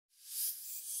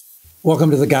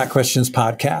Welcome to the Got Questions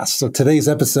podcast. So today's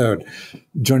episode,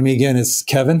 joining me again is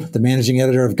Kevin, the managing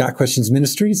editor of Got Questions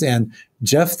Ministries, and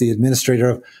Jeff, the administrator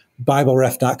of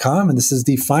BibleRef.com. And this is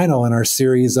the final in our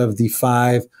series of the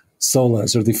 5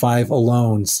 solas, or the 5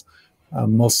 alones,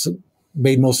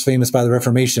 made most famous by the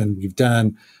Reformation. We've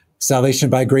done salvation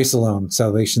by grace alone,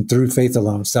 salvation through faith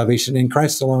alone, salvation in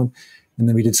Christ alone, and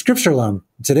then we did scripture alone.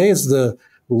 Today is the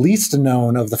least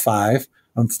known of the 5,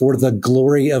 for the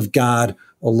glory of God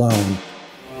alone.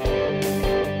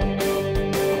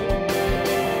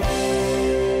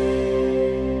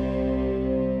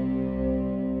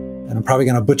 And I'm probably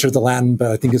going to butcher the Latin,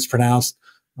 but I think it's pronounced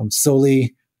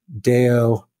soli,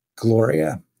 deo,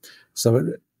 gloria.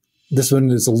 So this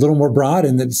one is a little more broad,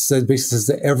 and it basically says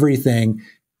that everything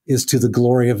is to the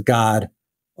glory of God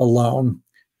alone.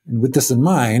 And with this in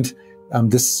mind,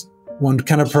 this one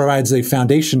kind of provides a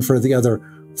foundation for the other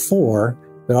 4,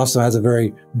 but also has a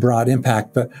very broad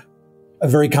impact. But a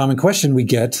very common question we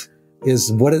get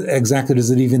is, what exactly does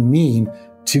it even mean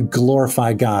to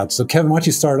glorify God? So Kevin, why don't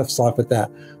you start us off with that?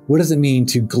 What does it mean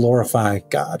to glorify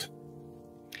God?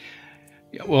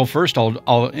 Well, first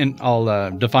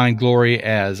I'll define glory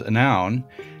as a noun,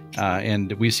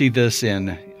 and we see this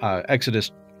in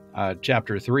Exodus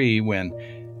chapter 3 when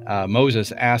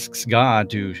Moses asks God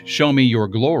to show me your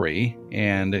glory,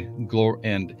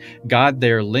 and God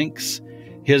there links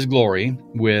His glory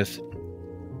with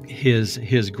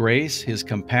His grace, His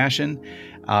compassion,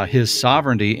 His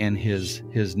sovereignty, and His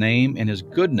name and His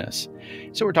goodness.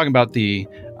 So we're talking about the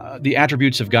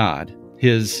attributes of God,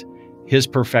 His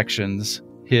perfections,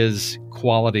 His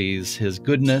qualities, His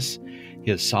goodness,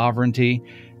 His sovereignty,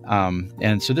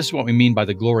 and so this is what we mean by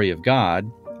the glory of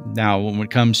God. Now, when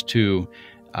it comes to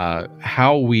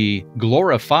how we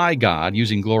glorify God,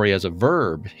 using glory as a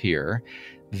verb here,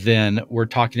 then we're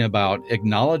talking about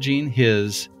acknowledging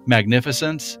His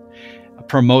magnificence,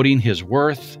 promoting His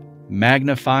worth,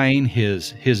 magnifying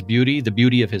His beauty, the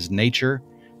beauty of His nature,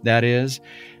 that is,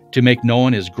 to make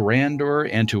known His grandeur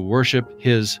and to worship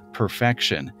His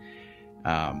perfection.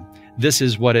 This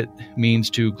is what it means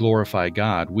to glorify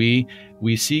God. We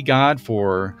see God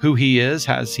for who He is,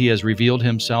 as He has revealed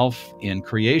Himself in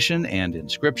creation and in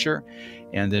Scripture,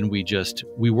 and then we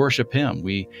worship Him.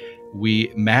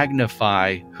 We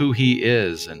magnify who He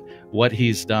is and what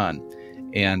He's done,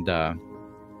 and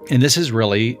this is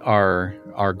really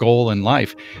our goal in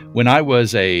life. When I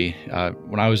was in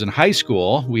high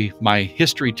school, my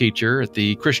history teacher at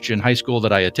the Christian high school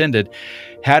that I attended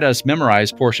had us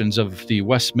memorize portions of the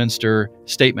Westminster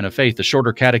Statement of Faith, the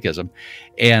Shorter Catechism,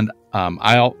 and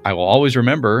I will always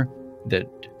remember that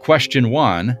question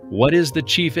 1, "What is the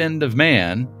chief end of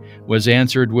man?" was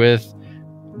answered with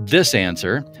this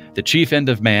answer: the chief end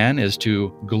of man is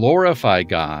to glorify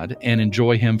God and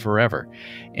enjoy Him forever.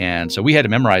 And so we had to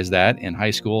memorize that in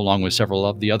high school, along with several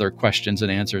of the other questions and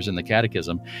answers in the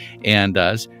catechism, and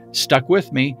stuck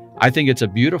with me. I think it's a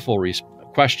beautiful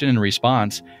question and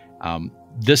response.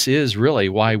 This is really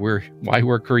why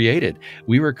we're created.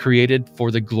 We were created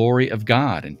for the glory of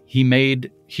God, and He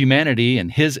made humanity in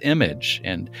His image.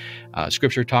 And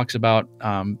Scripture talks about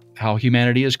how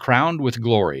humanity is crowned with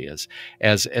glory,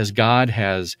 as God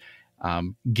has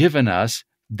given us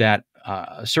that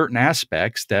certain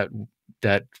aspects that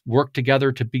work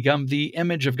together to become the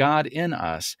image of God in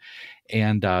us.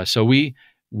 And so we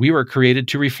were created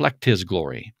to reflect His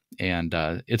glory, and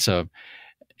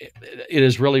it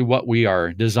is really what we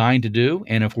are designed to do.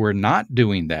 And if we're not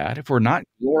doing that, if we're not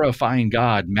glorifying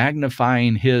God,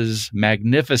 magnifying His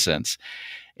magnificence,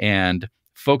 and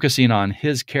focusing on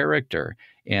His character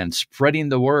and spreading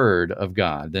the word of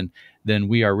God, then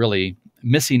we are really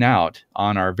missing out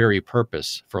on our very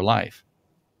purpose for life.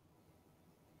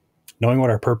 Knowing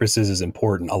what our purpose is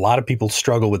important. A lot of people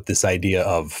struggle with this idea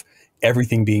of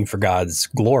everything being for God's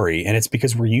glory, and it's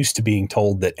because we're used to being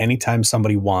told that anytime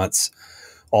somebody wants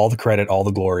all the credit, all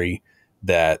the glory,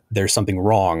 that there's something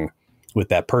wrong with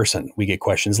that person. We get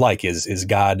questions like, is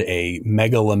God a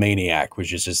megalomaniac,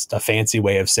 which is just a fancy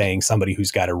way of saying somebody who's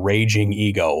got a raging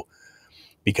ego,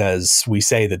 because we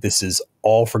say that this is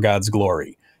all for God's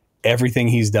glory. Everything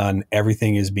He's done,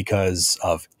 everything is because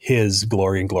of His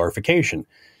glory and glorification.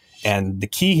 And the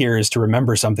key here is to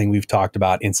remember something we've talked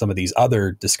about in some of these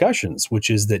other discussions, which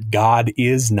is that God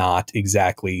is not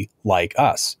exactly like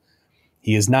us.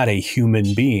 He is not a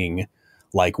human being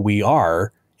like we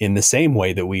are in the same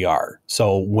way that we are.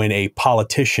 So when a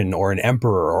politician or an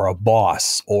emperor or a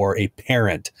boss or a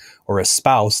parent or a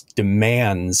spouse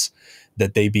demands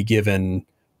that they be given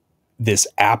this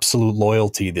absolute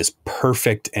loyalty, this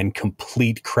perfect and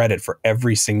complete credit for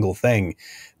every single thing,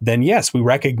 then yes, we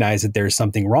recognize that there's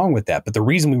something wrong with that. But the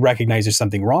reason we recognize there's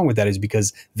something wrong with that is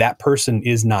because that person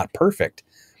is not perfect.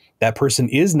 That person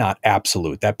is not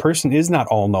absolute. That person is not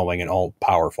all-knowing and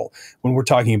all-powerful. When we're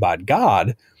talking about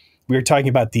God, we're talking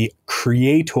about the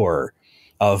creator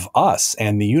of us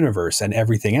and the universe and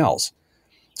everything else.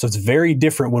 So it's very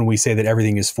different when we say that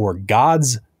everything is for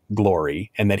God's glory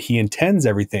and that he intends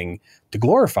everything to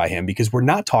glorify him, because we're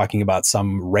not talking about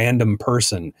some random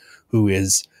person who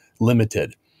is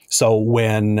limited. So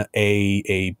when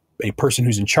a person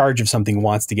who's in charge of something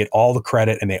wants to get all the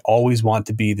credit and they always want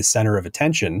to be the center of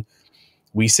attention,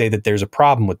 we say that there's a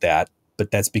problem with that,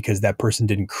 but that's because that person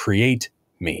didn't create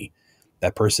me.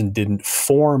 That person didn't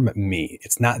form me.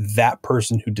 It's not that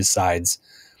person who decides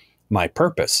my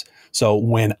purpose. So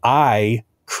when I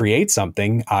create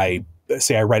something, I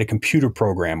write a computer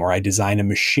program or I design a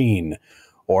machine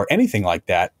or anything like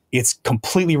that, it's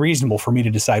completely reasonable for me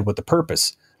to decide what the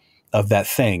purpose of that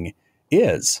thing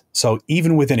is. So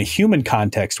even within a human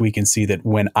context, we can see that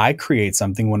when I create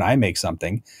something, when I make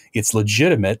something, it's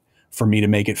legitimate for me to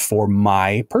make it for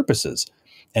my purposes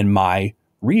and my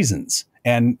reasons.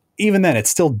 And even then, it's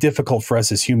still difficult for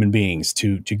us as human beings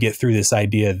to get through this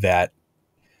idea that,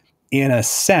 in a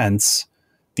sense,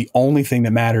 the only thing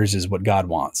that matters is what God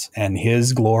wants and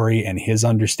his glory and his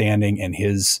understanding and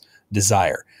his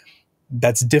desire.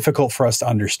 That's difficult for us to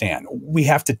understand. We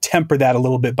have to temper that a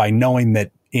little bit by knowing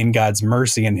that in God's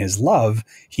mercy and his love,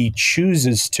 he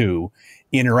chooses to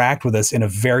interact with us in a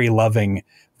very loving,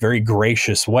 very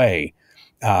gracious way,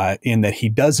 in that he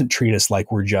doesn't treat us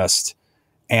like we're just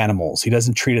animals. He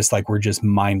doesn't treat us like we're just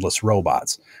mindless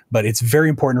robots. But it's very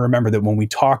important to remember that when we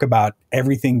talk about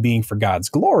everything being for God's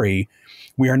glory,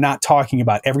 we are not talking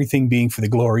about everything being for the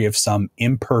glory of some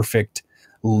imperfect,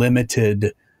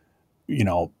 limited,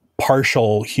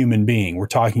 partial human being. We're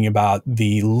talking about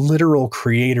the literal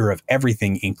creator of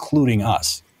everything, including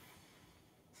us.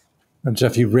 And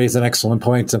Jeff, you raised an excellent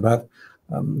point about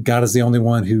God is the only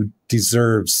one who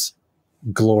deserves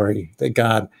glory, that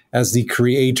God, as the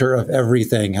creator of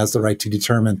everything, has the right to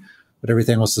determine what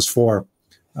everything else is for.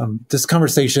 This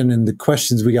conversation and the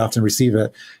questions we often receive,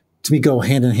 to me, go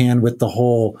hand in hand with the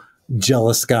whole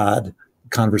jealous God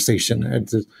conversation.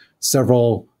 There's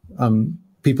several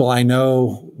people I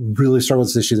know really struggle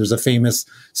with this issue. There's a famous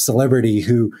celebrity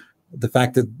who, the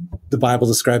fact that the Bible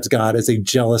describes God as a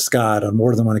jealous God on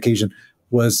more than one occasion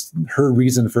was her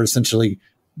reason for essentially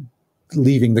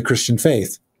leaving the Christian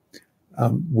faith.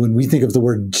 When we think of the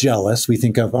word jealous, we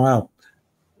think of, wow,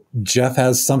 Jeff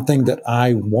has something that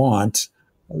I want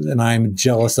and I'm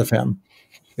jealous of him.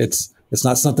 It's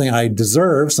not something I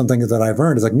deserve, something that I've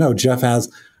earned. It's like, no, Jeff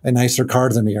has a nicer car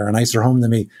than me or a nicer home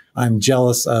than me. I'm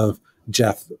jealous of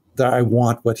Jeff, that I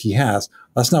want what he has.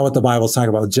 That's not what the Bible's talking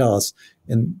about with jealous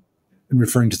in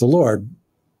referring to the Lord.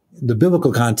 The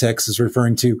biblical context is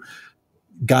referring to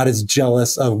God is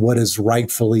jealous of what is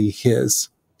rightfully his.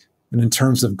 And in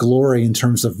terms of glory, in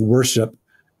terms of worship,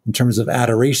 in terms of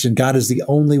adoration, God is the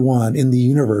only one in the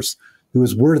universe who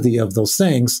is worthy of those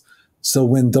things. So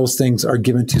when those things are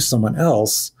given to someone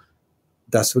else,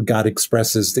 that's what God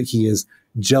expresses, that he is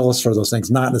jealous for those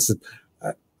things. Not necessarily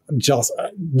jealous,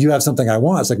 you have something I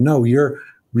want. It's like, no, you're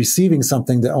receiving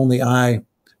something that only I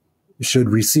should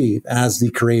receive as the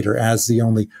creator, as the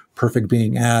only perfect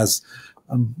being, as,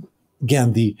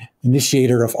 again, the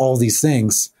initiator of all these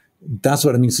things. That's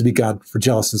what it means to be God for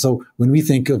jealous. And so when we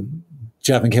think of,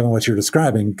 Jeff and Kevin, what you're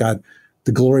describing, God,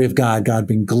 the glory of God, God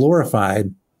being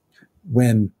glorified,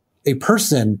 when a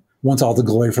person wants all the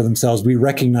glory for themselves, we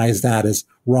recognize that as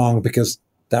wrong because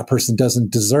that person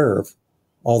doesn't deserve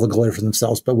all the glory for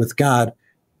themselves. But with God,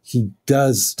 he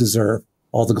does deserve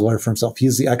all the glory for himself. He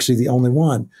is actually the only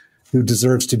one who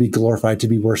deserves to be glorified, to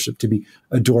be worshiped, to be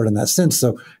adored in that sense.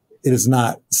 So it is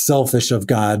not selfish of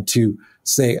God to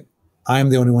say, I am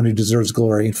the only one who deserves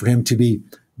glory, and for him to be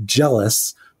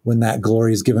jealous when that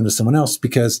glory is given to someone else,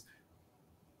 because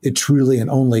it truly and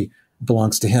only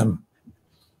belongs to him.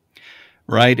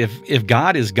 Right. If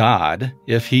God is God,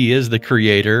 if he is the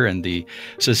creator and the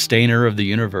sustainer of the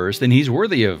universe, then he's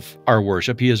worthy of our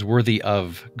worship. He is worthy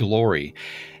of glory.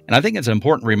 And I think it's an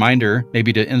important reminder,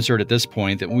 maybe to insert at this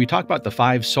point, that when we talk about the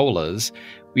 5 solas,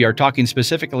 we are talking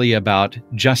specifically about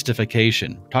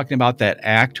justification. We're talking about that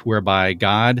act whereby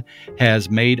God has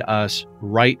made us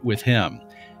right with him.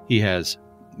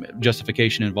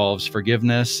 Justification involves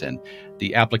forgiveness and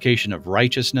the application of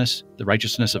righteousness, the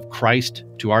righteousness of Christ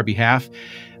to our behalf.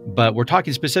 But we're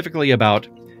talking specifically about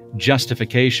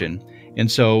justification. And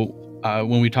so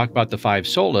when we talk about the 5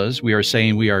 solas, we are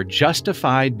saying we are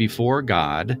justified before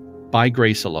God by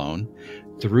grace alone,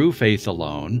 through faith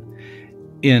alone,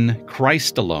 in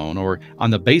Christ alone, or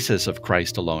on the basis of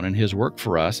Christ alone and his work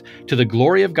for us, to the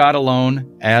glory of God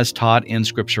alone, as taught in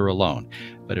Scripture alone.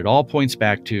 But it all points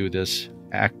back to this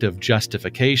act of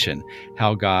justification,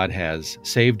 how God has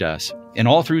saved us. And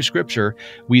all through Scripture,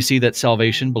 we see that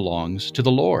salvation belongs to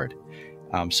the Lord.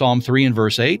 Psalm 3 and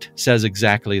verse 8 says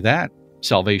exactly that.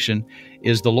 Salvation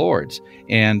is the Lord's.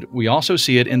 And we also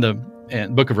see it in the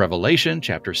book of Revelation,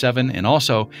 chapter 7, and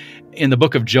also in the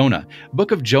book of Jonah.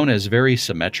 Book of Jonah is very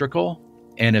symmetrical.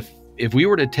 And if we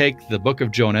were to take the book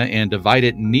of Jonah and divide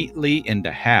it neatly into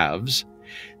halves,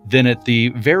 then at the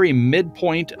very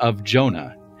midpoint of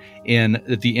Jonah,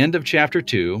 at the end of chapter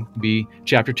 2,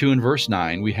 chapter 2 and verse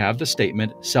 9, we have the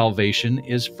statement, salvation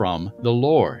is from the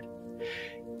Lord.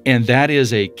 And that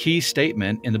is a key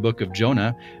statement in the book of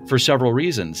Jonah for several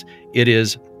reasons. It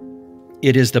is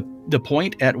the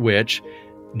point at which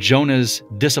Jonah's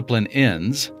discipline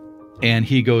ends, and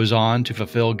he goes on to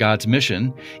fulfill God's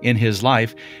mission in his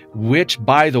life, which,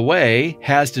 by the way,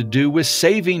 has to do with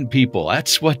saving people.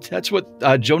 That's what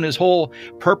Jonah's whole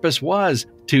purpose was,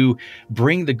 to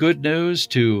bring the good news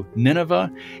to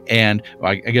Nineveh. And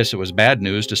I guess it was bad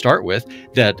news to start with,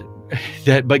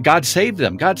 but God saved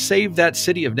them. God saved that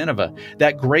city of Nineveh,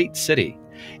 that great city.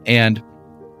 And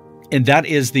that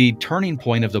is the turning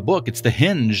point of the book. It's the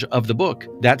hinge of the book.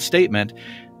 That statement,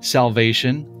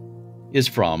 salvation is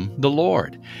from the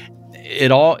Lord.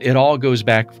 It all goes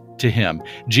back to him.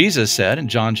 Jesus said in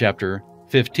John chapter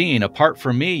 15, apart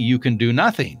from me, you can do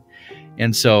nothing.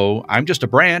 And so I'm just a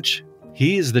branch.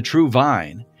 He is the true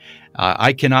vine.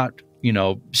 I cannot,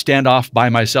 stand off by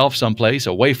myself someplace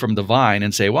away from the vine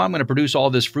and say, well, I'm going to produce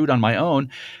all this fruit on my own.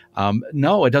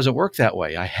 No, it doesn't work that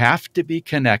way. I have to be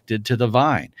connected to the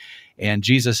vine. And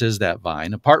Jesus is that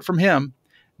vine. Apart from him,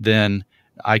 then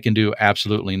I can do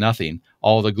absolutely nothing.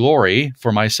 All the glory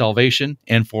for my salvation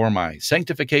and for my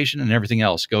sanctification and everything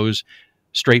else goes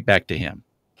straight back to him.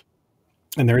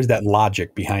 And there is that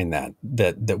logic behind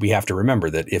that we have to remember,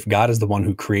 that if God is the one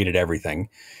who created everything,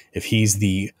 if he's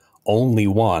the only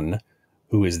one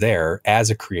who is there as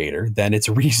a creator, then it's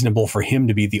reasonable for him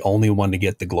to be the only one to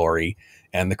get the glory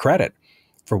and the credit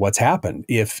for what's happened.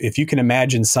 If you can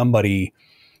imagine somebody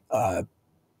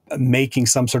making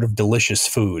some sort of delicious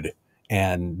food,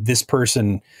 and this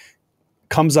person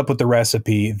comes up with the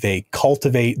recipe, they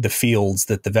cultivate the fields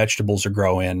that the vegetables are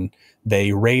grown in,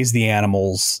 they raise the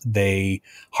animals, they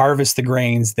harvest the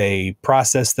grains, they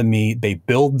process the meat, they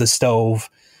build the stove,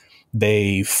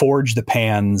 they forge the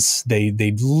pans, they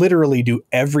literally do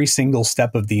every single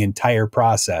step of the entire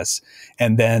process,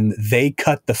 and then they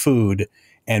cut the food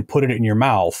and put it in your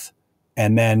mouth.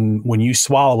 And then when you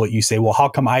swallow it, you say, well, how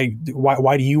come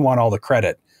why do you want all the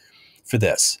credit for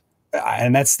this?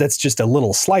 And that's just a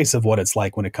little slice of what it's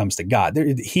like when it comes to God.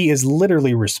 He is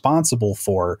literally responsible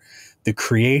for the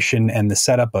creation and the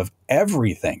setup of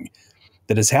everything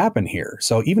that has happened here.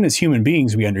 So even as human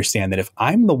beings, we understand that if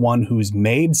I'm the one who's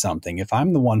made something, if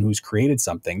I'm the one who's created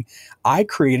something, I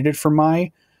created it for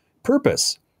my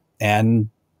purpose. And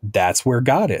that's where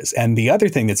God is. And the other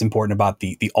thing that's important about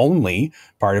the only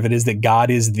part of it is that God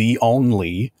is the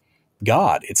only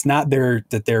God. It's not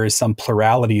that there is some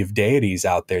plurality of deities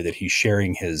out there that he's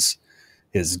sharing his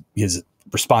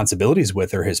responsibilities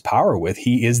with or his power with.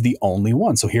 He is the only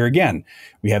one. So here again,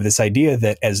 we have this idea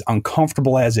that, as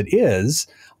uncomfortable as it is,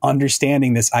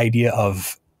 understanding this idea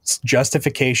of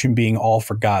justification being all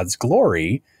for God's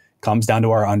glory comes down to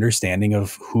our understanding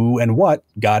of who and what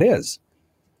God is.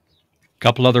 A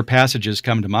couple other passages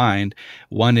come to mind.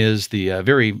 One is the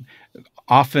very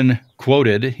often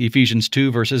quoted Ephesians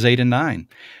 2, verses 8 and 9.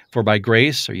 For by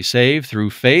grace are you saved through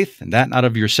faith, and that not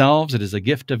of yourselves. It is a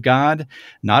gift of God,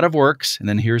 not of works. And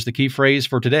then here's the key phrase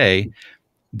for today,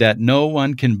 that no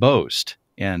one can boast.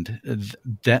 And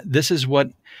this is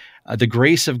what the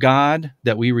grace of God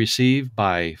that we receive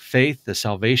by faith, the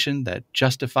salvation that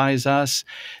justifies us,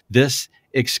 this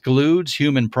excludes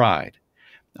human pride.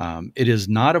 It is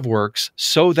not of works,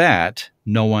 so that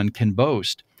no one can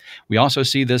boast. We also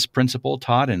see this principle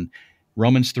taught in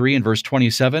Romans 3 and verse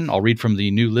 27. I'll read from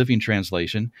the New Living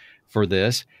Translation for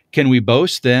this. Can we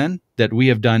boast then that we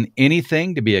have done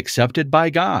anything to be accepted by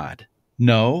God?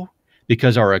 No,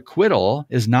 because our acquittal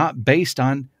is not based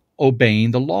on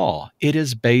obeying the law. It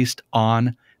is based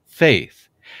on faith.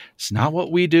 It's not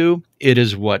what we do. It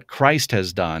is what Christ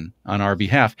has done on our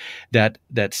behalf that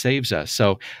saves us.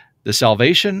 So the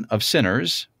salvation of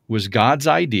sinners was God's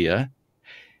idea.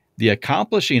 The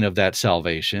accomplishing of that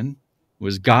salvation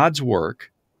was God's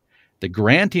work. The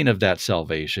granting of that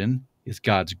salvation is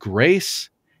God's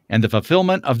grace, and the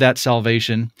fulfillment of that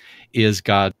salvation is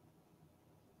God's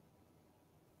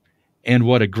And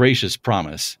what a gracious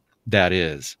promise that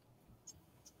is.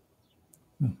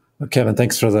 Well, Kevin,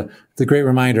 thanks for the great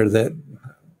reminder that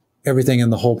everything in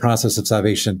the whole process of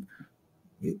salvation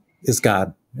is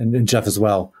God, and Jeff as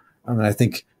well. And I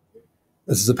think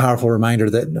this is a powerful reminder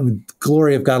that the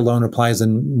glory of God alone applies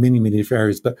in many, many different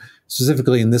areas, but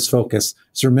specifically in this focus,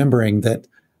 it's remembering that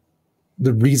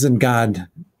the reason God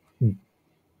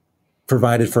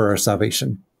provided for our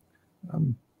salvation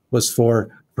was for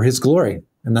his glory.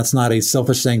 And that's not a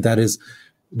selfish thing. That is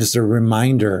just a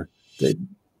reminder that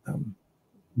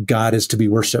God is to be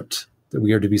worshiped, that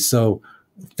we are to be so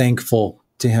thankful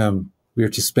to him. We are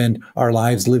to spend our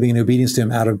lives living in obedience to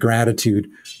him out of gratitude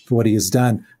for what he has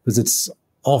done, because it's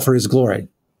all for his glory.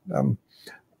 I'm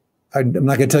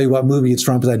not going to tell you what movie it's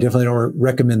from, because I definitely don't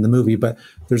recommend the movie, but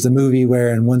there's a movie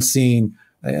where in one scene,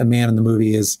 a man in the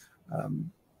movie is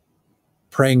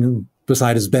praying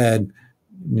beside his bed.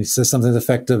 And he says something to the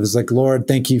effect of, is like, Lord,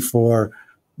 thank you for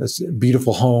this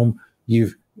beautiful home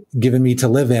you've given me to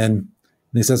live in. And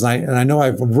he says, I know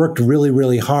I've worked really,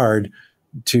 really hard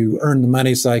to earn the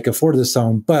money so I can afford this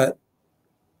home, but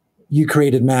you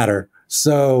created matter.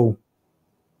 So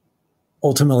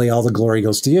ultimately all the glory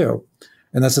goes to you.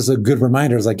 And that's just a good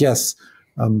reminder. It's like, yes,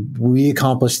 we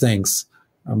accomplish things.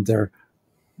 There are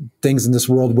things in this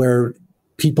world where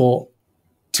people,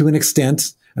 to an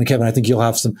extent, and Kevin, I think you'll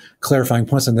have some clarifying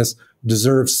points on this,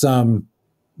 deserve some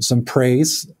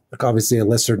praise, like obviously a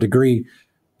lesser degree,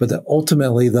 but that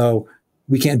ultimately, though,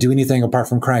 we can't do anything apart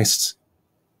from Christ.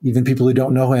 Even people who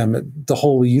don't know him, the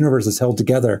whole universe is held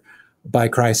together by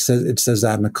Christ. It says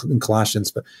that in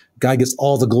Colossians. But God gets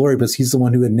all the glory because he's the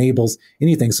one who enables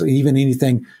anything. So even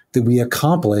anything that we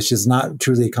accomplish is not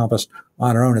truly accomplished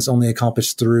on our own. It's only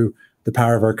accomplished through the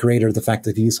power of our Creator, the fact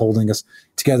that he's holding us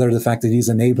together, the fact that he's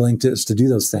enabling us to do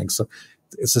those things. So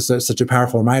it's just such a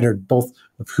powerful reminder, both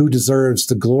of who deserves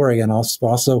the glory, and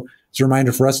also it's a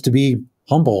reminder for us to be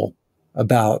humble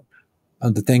about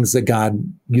the things that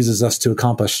God uses us to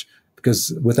accomplish,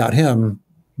 because without him,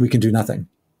 we can do nothing.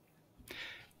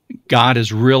 God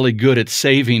is really good at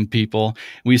saving people.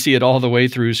 We see it all the way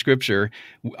through Scripture.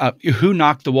 Who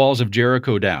knocked the walls of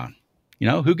Jericho down?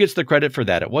 Who gets the credit for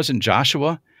that? It wasn't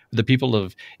Joshua, the people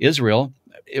of Israel.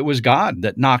 It was God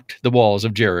that knocked the walls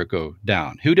of Jericho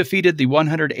down. Who defeated the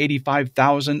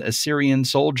 185,000 Assyrian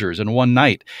soldiers in one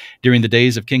night during the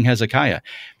days of King Hezekiah?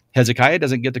 Hezekiah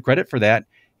doesn't get the credit for that.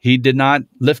 He did not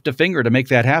lift a finger to make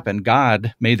that happen.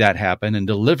 God made that happen and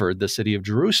delivered the city of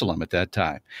Jerusalem at that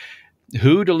time.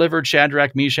 Who delivered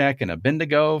Shadrach, Meshach, and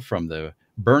Abednego from the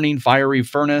burning fiery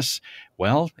furnace?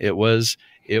 Well, it was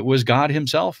God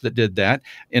himself that did that.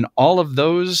 In all of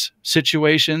those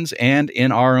situations and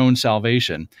in our own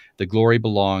salvation, the glory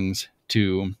belongs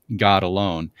to God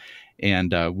alone.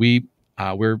 And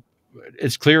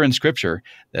it's clear in Scripture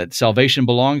that salvation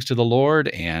belongs to the Lord,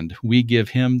 and we give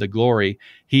him the glory.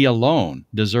 He alone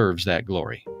deserves that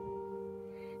glory.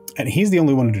 And he's the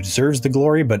only one who deserves the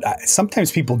glory. But sometimes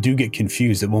people do get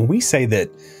confused that when we say that,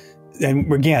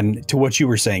 and again, to what you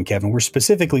were saying, Kevin, we're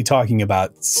specifically talking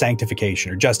about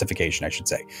sanctification, or justification, I should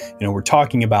say. We're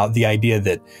talking about the idea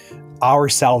that our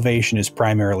salvation is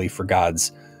primarily for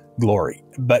God's glory,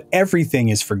 but everything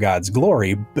is for God's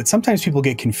glory. But sometimes people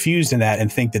get confused in that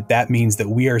and think that that means that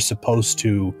we are supposed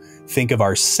to think of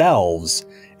ourselves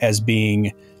as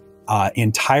being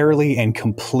entirely and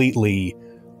completely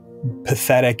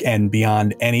pathetic and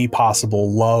beyond any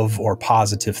possible love or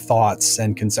positive thoughts.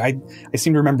 And I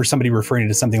seem to remember somebody referring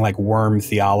to something like worm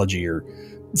theology or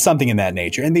something in that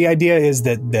nature. And the idea is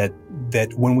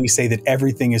that when we say that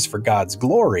everything is for God's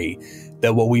glory,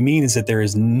 that what we mean is that there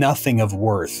is nothing of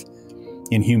worth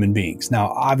in human beings.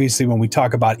 Now, obviously, when we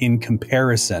talk about in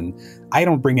comparison, I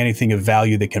don't bring anything of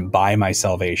value that can buy my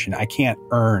salvation. I can't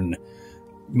earn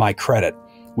my credit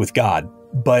with God.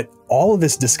 But all of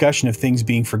this discussion of things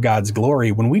being for God's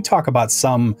glory, when we talk about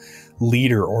some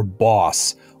leader or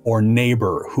boss or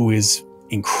neighbor who is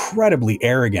incredibly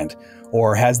arrogant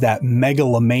or has that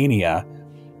megalomania,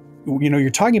 you're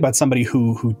talking about somebody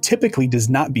who typically does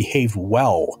not behave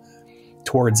well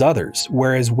towards others.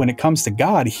 Whereas when it comes to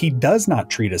God, he does not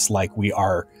treat us like we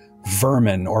are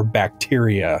vermin or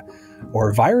bacteria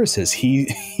or viruses. He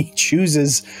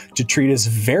chooses to treat us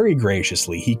very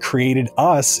graciously. He created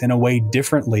us in a way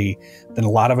differently than a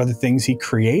lot of other things he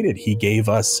created. He gave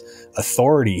us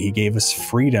authority. He gave us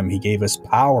freedom. He gave us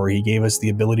power. He gave us the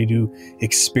ability to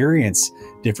experience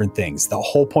different things. The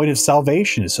whole point of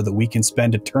salvation is so that we can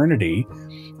spend eternity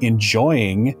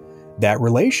enjoying that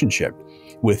relationship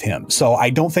with him. So I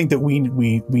don't think that we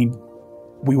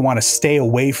want to stay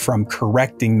away from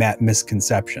correcting that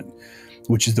misconception.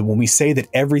 which is that when we say that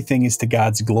everything is to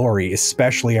God's glory,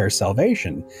 especially our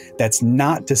salvation, that's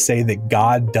not to say that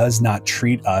God does not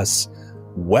treat us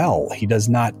well. He does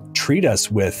not treat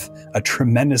us with a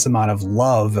tremendous amount of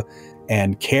love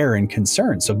and care and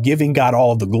concern. So giving God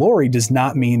all the glory does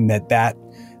not mean that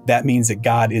means that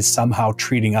God is somehow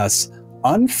treating us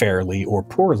unfairly or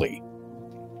poorly.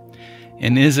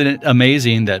 And isn't it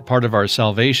amazing that part of our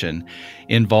salvation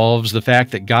involves the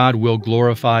fact that God will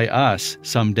glorify us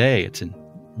someday? It's in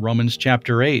Romans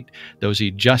chapter 8. Those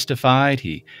he justified,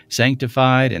 he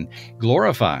sanctified, and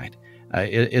glorified.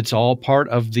 It's all part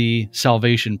of the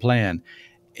salvation plan.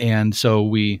 And so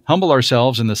we humble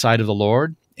ourselves in the sight of the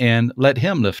Lord and let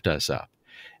him lift us up.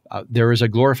 There is a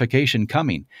glorification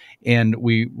coming. And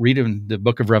we read in the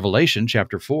book of Revelation,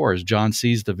 chapter 4, as John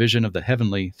sees the vision of the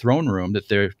heavenly throne room, that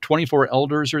there 24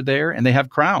 elders are there, and they have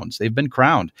crowns. They've been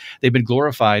crowned. They've been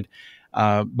glorified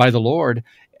by the Lord.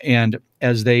 And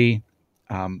as they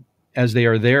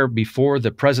are there before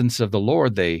the presence of the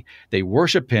Lord, they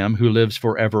worship him who lives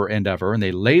forever and ever, and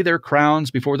they lay their crowns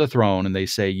before the throne, and they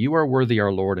say, "You are worthy,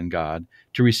 our Lord and God,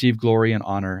 to receive glory and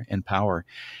honor and power."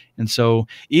 And so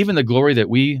even the glory that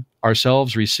we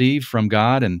ourselves receive from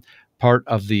God, and part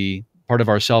of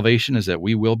our salvation is that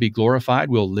we will be glorified,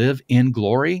 we'll live in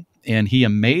glory, and he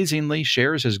amazingly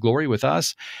shares his glory with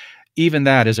us. Even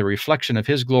that is a reflection of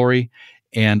his glory,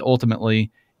 and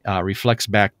ultimately reflects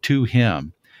back to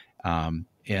him.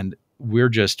 And we're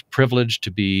just privileged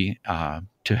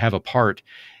to have a part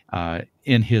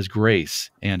in his grace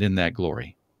and in that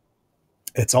glory.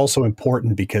 It's also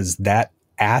important because that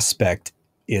aspect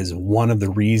is one of the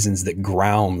reasons that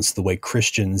grounds the way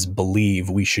Christians believe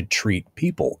we should treat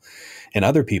people and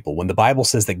other people. When the Bible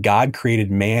says that God created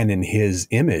man in his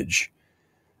image,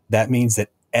 that means that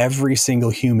every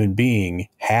single human being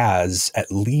has at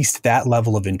least that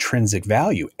level of intrinsic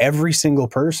value. Every single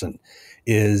person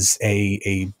is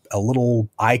a little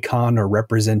icon or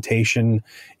representation,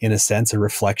 in a sense, a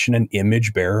reflection, an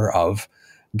image bearer of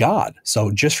God.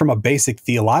 So just from a basic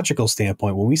theological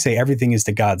standpoint, when we say everything is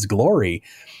to God's glory,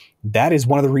 that is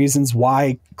one of the reasons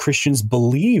why Christians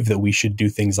believe that we should do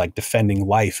things like defending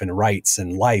life and rights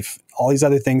and life. All these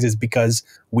other things is because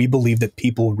we believe that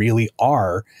people really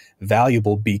are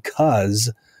valuable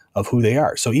because of who they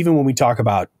are. So even when we talk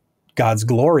about God's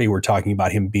glory, we're talking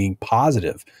about him being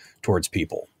positive towards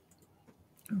people.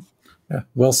 Yeah,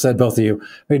 well said, both of you.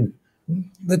 I mean,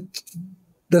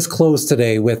 let's close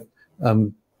today with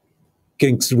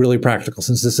getting really practical,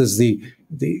 since this is the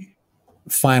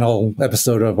final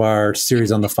episode of our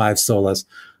series on the 5 solas.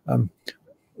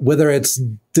 Whether it's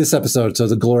this episode, so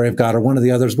the glory of God, or one of the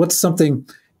others, what's something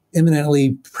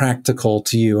eminently practical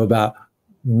to you about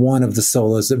one of the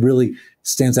solas that really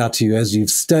stands out to you as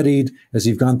you've studied, as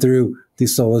you've gone through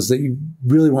these solas, that you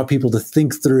really want people to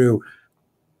think through,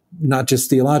 not just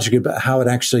theologically, but how it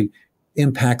actually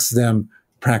impacts them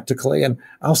practically? And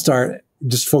I'll start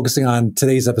just focusing on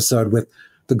today's episode with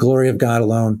the glory of God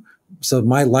alone. So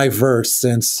my life verse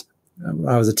since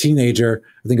I was a teenager,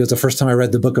 I think it was the first time I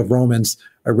read the book of Romans,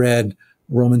 I read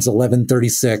Romans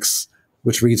 11:36,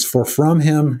 which reads, "For from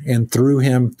him and through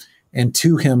him and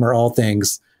to him are all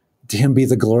things. To him be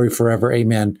the glory forever.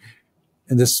 Amen."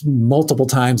 And this multiple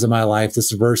times in my life,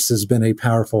 this verse has been a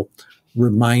powerful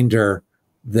reminder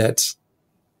that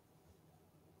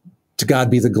to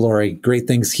God be the glory, great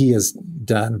things he has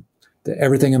done. That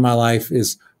everything in my life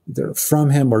is either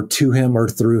from him or to him or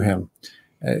through him.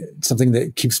 Something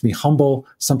that keeps me humble,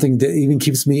 something that even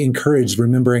keeps me encouraged,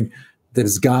 remembering that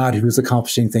it's God who's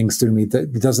accomplishing things through me,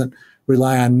 that doesn't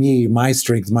rely on me, my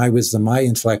strength, my wisdom, my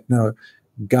intellect. No,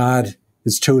 God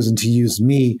has chosen to use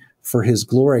me for his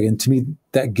glory. And to me,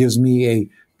 that gives me a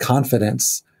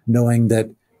confidence, knowing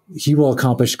that he will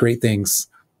accomplish great things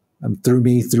through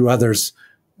me, through others,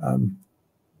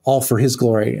 all for his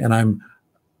glory. And I'm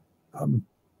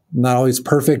not always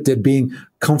perfect at being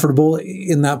comfortable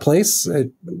in that place.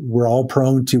 We're all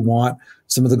prone to want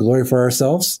some of the glory for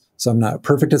ourselves. So I'm not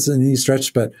perfect as in any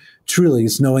stretch, but truly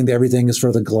it's knowing that everything is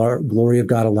for the glory of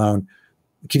God alone.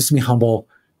 It keeps me humble,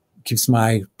 keeps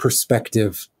my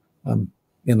perspective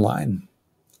in line.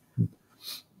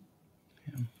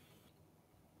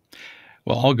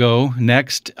 Well, I'll go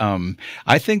next.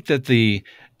 I think that the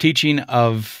teaching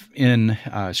in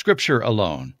Scripture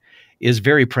alone is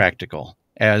very practical,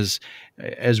 as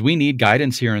we need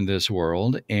guidance here in this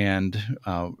world, and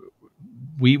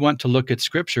we want to look at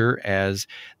Scripture as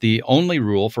the only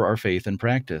rule for our faith and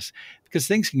practice, because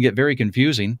things can get very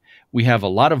confusing. We have a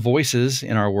lot of voices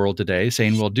in our world today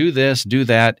saying, well, do this, do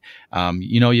that,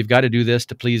 you've got to do this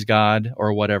to please God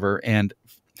or whatever. And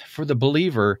for the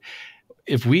believer,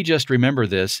 if we just remember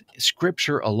this,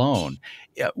 Scripture alone,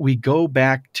 we go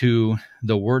back to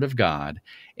the Word of God,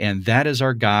 and that is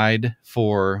our guide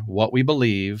for what we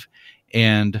believe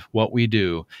and what we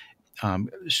do.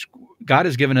 God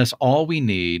has given us all we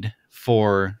need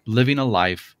for living a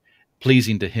life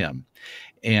pleasing to Him.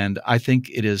 And I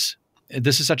think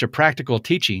this is such a practical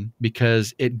teaching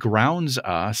because it grounds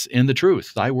us in the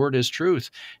truth. Thy word is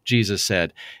truth, Jesus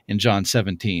said in John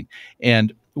 17.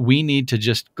 And we need to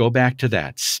just go back to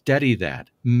that, study that,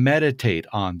 meditate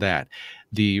on that,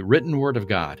 the written word of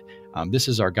God. This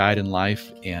is our guide in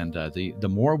life. And the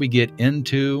more we get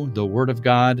into the word of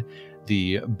God,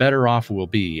 the better off we'll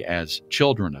be as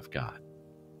children of God.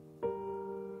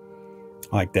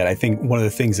 Like that. I think one of the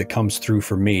things that comes through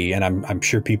for me, and I'm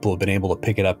sure people have been able to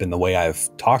pick it up in the way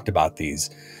I've talked about these,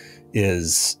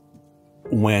 is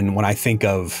when I think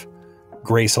of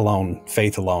grace alone,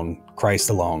 faith alone, Christ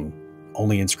alone,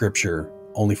 only in Scripture,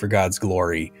 only for God's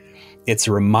glory, it's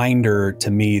a reminder to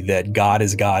me that God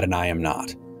is God and I am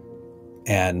not.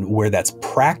 And where that's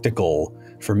practical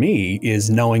for me is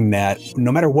knowing that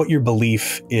no matter what your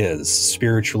belief is,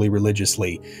 spiritually,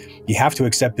 religiously, you have to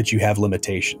accept that you have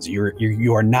limitations.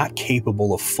 You are not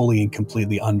capable of fully and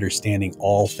completely understanding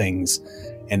all things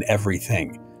and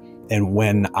everything. And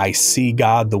when I see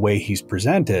God the way He's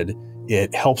presented,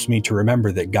 it helps me to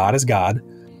remember that God is God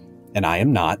and I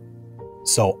am not.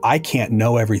 So I can't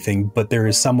know everything, but there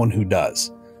is someone who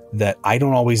does. That I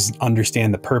don't always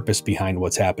understand the purpose behind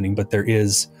what's happening, but there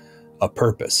is a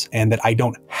purpose, and that I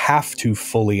don't have to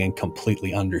fully and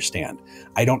completely understand.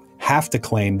 I don't have to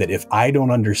claim that if I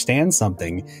don't understand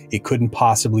something, it couldn't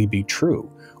possibly be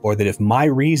true, or that if my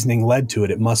reasoning led to it,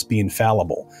 it must be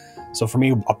infallible. So for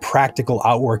me, a practical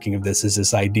outworking of this is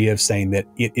this idea of saying that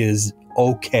it is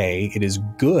okay, it is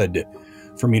good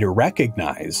for me to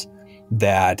recognize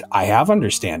that I have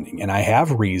understanding and I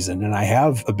have reason and I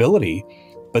have ability,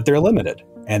 but they're limited,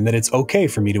 and that it's okay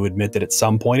for me to admit that at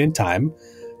some point in time,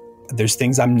 there's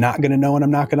things I'm not going to know and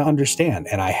I'm not going to understand.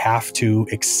 And I have to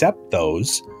accept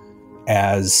those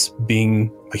as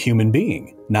being a human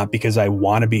being, not because I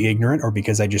want to be ignorant or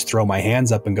because I just throw my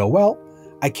hands up and go, well,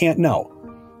 I can't know.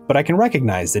 But I can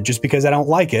recognize that just because I don't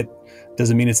like it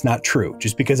doesn't mean it's not true.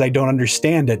 Just because I don't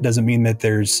understand it doesn't mean that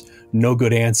there's no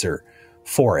good answer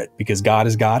for it, because God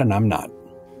is God and I'm not.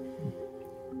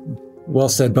 Well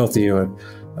said, both of you.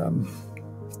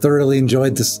 Thoroughly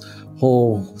enjoyed this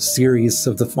whole series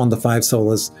of on the five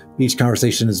solas. Each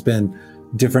conversation has been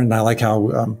different, and I like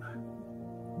how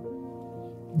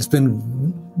it's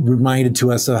been reminded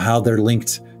to us of how they're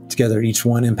linked together. Each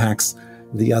one impacts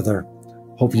the other.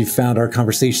 Hope you found our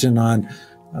conversation on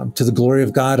To the Glory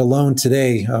of God Alone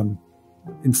today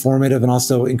informative and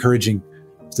also encouraging.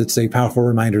 It's a powerful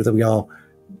reminder that we all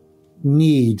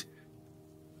need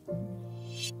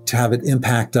to have it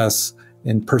impact us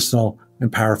in personal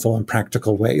and powerful and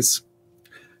practical ways.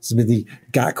 This has been the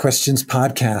Got Questions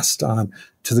podcast on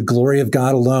To the Glory of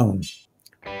God Alone.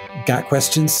 Got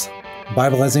questions?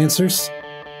 Bible has answers,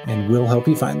 and we'll help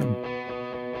you find them.